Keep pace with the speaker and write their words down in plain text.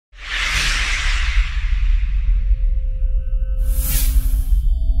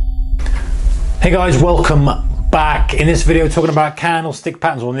Hey guys, welcome back. In this video, talking about candlestick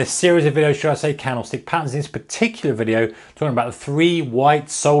patterns, or in this series of videos, should I say candlestick patterns. In this particular video, talking about the three white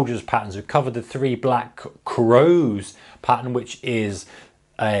soldiers patterns. We've covered the three black crows pattern, which is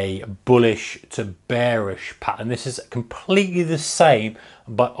a bullish to bearish pattern. This is completely the same,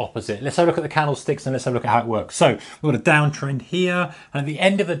 but opposite. Let's have a look at the candlesticks and let's have a look at how it works. So we've got a downtrend here, and at the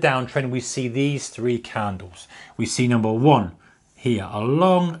end of the downtrend, we see these three candles. We see number one here, a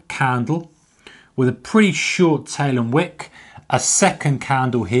long candle with a pretty short tail and wick. A second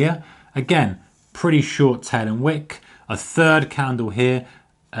candle here, again, pretty short tail and wick. A third candle here,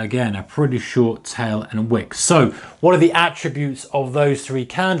 again, a pretty short tail and wick. So what are the attributes of those three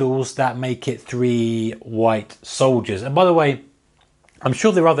candles that make it three white soldiers? And by the way, I'm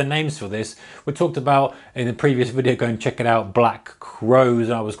sure there are other names for this. We talked about in the previous video, go and check it out, black crows.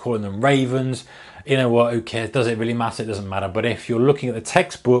 I was calling them ravens. You know what, who cares? Does it really matter? It doesn't matter. But if you're looking at the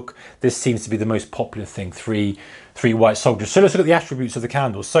textbook, this seems to be the most popular thing, three white soldiers. So let's look at the attributes of the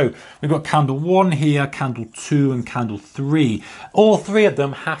candles. So we've got candle one here, candle two, and candle three. All three of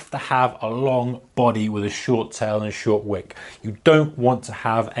them have to have a long body with a short tail and a short wick. You don't want to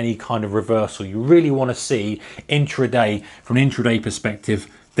have any kind of reversal. You really want to see intraday, from an intraday perspective,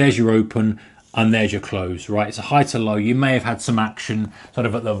 there's your open, and there's your close, right? It's a high to low. You may have had some action sort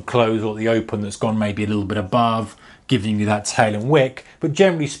of at the close or the open that's gone maybe a little bit above, giving you that tail and wick. But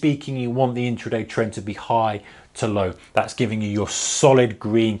generally speaking, you want the intraday trend to be high to low. That's giving you your solid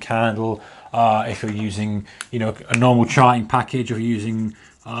green candle. If you're using, you know, a normal charting package, or using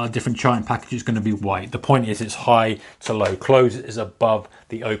different charting package, it's going to be white. The point is it's high to low. Close is above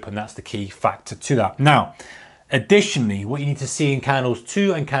the open. That's the key factor to that. Now, additionally, what you need to see in candles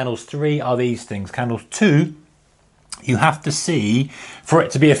 2 and candles 3 are these things. Candles 2, you have to see for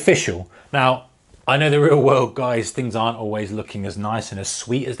it to be official. Now, I know the real world, guys, things aren't always looking as nice and as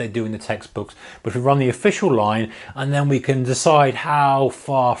sweet as they do in the textbooks. But if we run the official line, and then we can decide how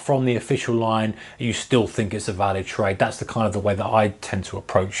far from the official line you still think it's a valid trade. That's the kind of the way that I tend to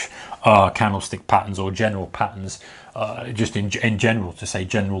approach candlestick patterns or general patterns, just in general, to say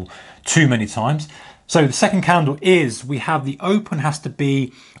general too many times. So the second candle is, we have the open has to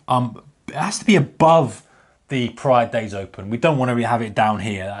be above the prior day's open. We don't want to have it down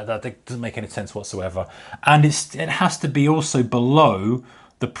here. That doesn't make any sense whatsoever. And it has to be also below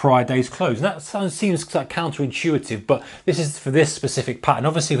the prior day's close. And that seems like counterintuitive, but this is for this specific pattern.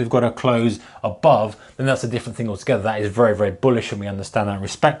 Obviously, if we've got a close above, then that's a different thing altogether. That is very, very bullish, and we understand that and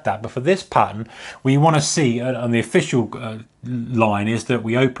respect that. But for this pattern, we want to see on the official line is that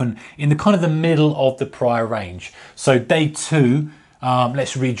we open in the kind of the middle of the prior range. So day 2,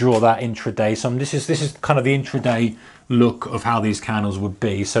 let's redraw that intraday. So this is kind of the intraday look of how these candles would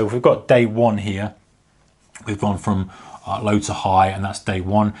be. So if we've got day 1 here, we've gone from low to high, and that's day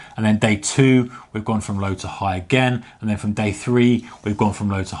 1. And then day 2, we've gone from low to high again. And then from day 3, we've gone from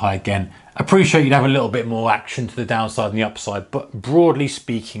low to high again. Appreciate you'd have a little bit more action to the downside and the upside, but broadly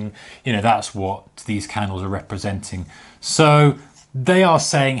speaking, you know, that's what these candles are representing. So they are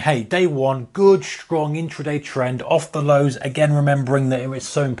saying, hey, day 1, good, strong intraday trend off the lows. Again, remembering that it's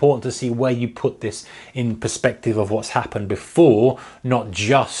so important to see where you put this in perspective of what's happened before, not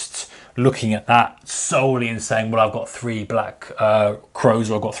just looking at that solely and saying, well, I've got 3 black crows,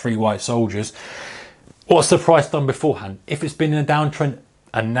 or I've got 3 white soldiers. What's the price done beforehand? If it's been in a downtrend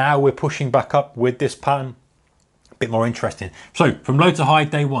and now we're pushing back up with this pattern, a bit more interesting. So from low to high,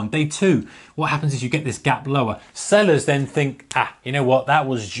 day 1. Day 2, what happens is you get this gap lower. Sellers then think, you know what, that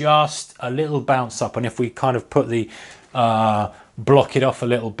was just a little bounce up. And if we kind of put the block it off a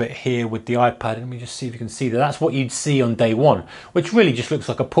little bit here with the iPad, let me just see if you can see that. That's what you'd see on day 1, which really just looks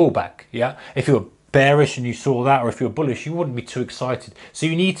like a pullback. Yeah, if you were bearish and you saw that, or if you're bullish, you wouldn't be too excited. So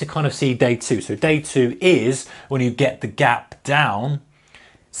you need to kind of see day 2. So day 2 is when you get the gap down.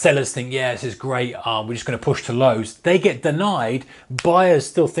 Sellers think, yeah, this is great, we're just going to push to lows. They get denied. Buyers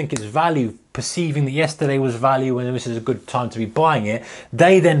still think it's value, perceiving that yesterday was value and this is a good time to be buying it.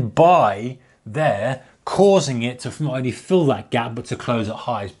 They then buy there, causing it to not only fill that gap, but to close at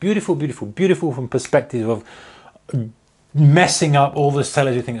highs. Beautiful, beautiful, beautiful from perspective of messing up all the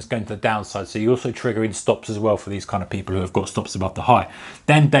sellers who think it's going to the downside. So you also trigger in stops as well for these kind of people who have got stops above the high.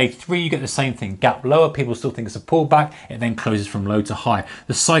 Then day 3, you get the same thing. Gap lower, people still think it's a pullback. It then closes from low to high.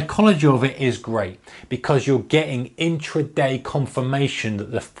 The psychology of it is great because you're getting intraday confirmation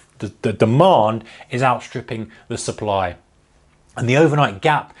that the demand is outstripping the supply. And the overnight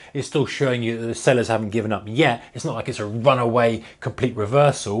gap is still showing you that the sellers haven't given up yet. It's not like it's a runaway complete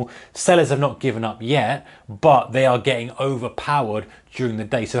reversal. Sellers have not given up yet, but they are getting overpowered during the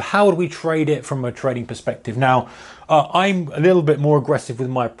day. So how would we trade it from a trading perspective? Now, I'm a little bit more aggressive with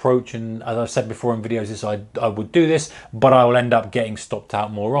my approach, and as I've said before in videos, I would do this, but I will end up getting stopped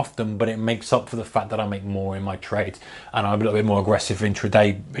out more often, but it makes up for the fact that I make more in my trades, and I'm a little bit more aggressive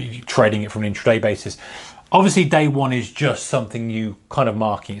intraday, trading it from an intraday basis. Obviously, day one is just something you kind of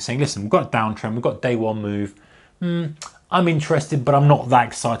marking it, saying, listen, we've got a downtrend, we've got day one move. I'm interested, but I'm not that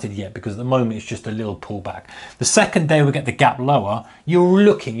excited yet because at the moment it's just a little pullback. The second day we get the gap lower,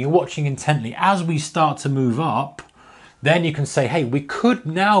 you're watching intently. As we start to move up, then you can say, hey, we could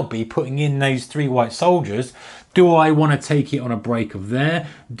now be putting in those three white soldiers. Do I want to take it on a break of there?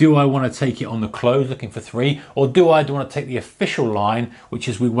 Do I want to take it on the close, looking for three? Or do I want to take the official line, which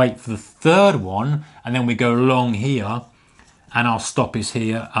is we wait for the third one, and then we go long here, and our stop is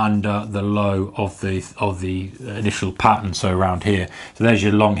here under the low of the initial pattern, so around here. So there's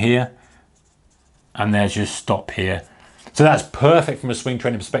your long here, and there's your stop here. So that's perfect from a swing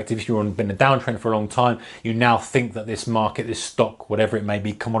trading perspective. If you've been a downtrend for a long time, you now think that this market, this stock, whatever it may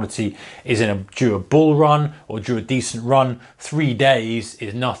be, commodity, is due a bull run or due a decent run. 3 days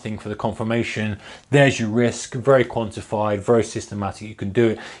is nothing for the confirmation. There's your risk, very quantified, very systematic. You can do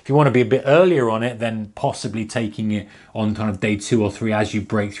it. If you want to be a bit earlier on it, then possibly taking it on kind of day 2 or 3 as you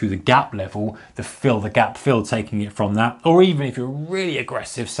break through the gap level, the gap fill, taking it from that. Or even if you're really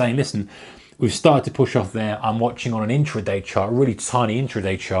aggressive, saying, listen, we've started to push off there. I'm watching on an intraday chart, a really tiny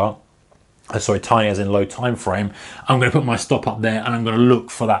intraday chart. Sorry, tiny as in low time frame. I'm going to put my stop up there, and I'm going to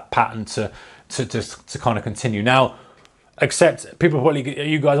look for that pattern to kind of continue. Now, except people probably,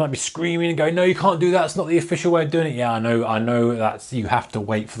 you guys might be screaming and going, no, you can't do that. It's not the official way of doing it. Yeah, I know that you have to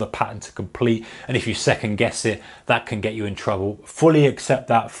wait for the pattern to complete. And if you second guess it, that can get you in trouble. Fully accept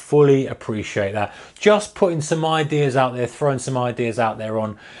that, fully appreciate that. Just putting some ideas out there, throwing some ideas out there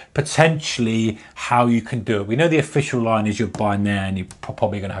on potentially how you can do it. We know the official line is you're buying there and you're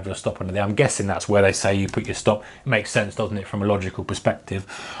probably going to have your stop under there. I'm guessing that's where they say you put your stop. It makes sense, doesn't it, from a logical perspective?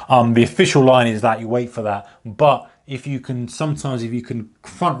 The official line is that you wait for that. But if you can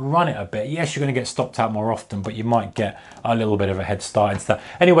front run it a bit, yes, you're going to get stopped out more often, but you might get a little bit of a head start into that.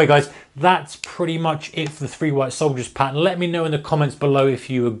 Anyway, guys, that's pretty much it for the three white soldiers pattern. Let me know in the comments below if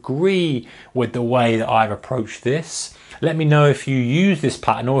you agree with the way that I've approached this. Let me know if you use this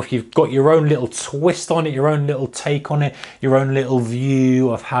pattern or if you've got your own little twist on it, your own little take on it, your own little view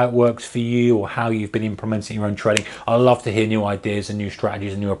of how it works for you or how you've been implementing your own trading. I love to hear new ideas and new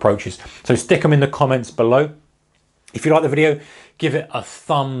strategies and new approaches. So stick them in the comments below. If you like the video, give it a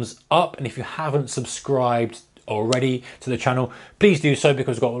thumbs up. And if you haven't subscribed already to the channel, please do so,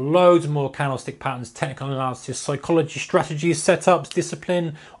 because we've got loads more candlestick patterns, technical analysis, psychology, strategies, setups,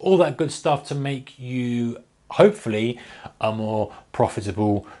 discipline, all that good stuff to make you hopefully a more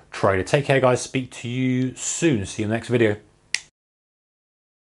profitable trader. Take care, guys. Speak to you soon. See you in the next video.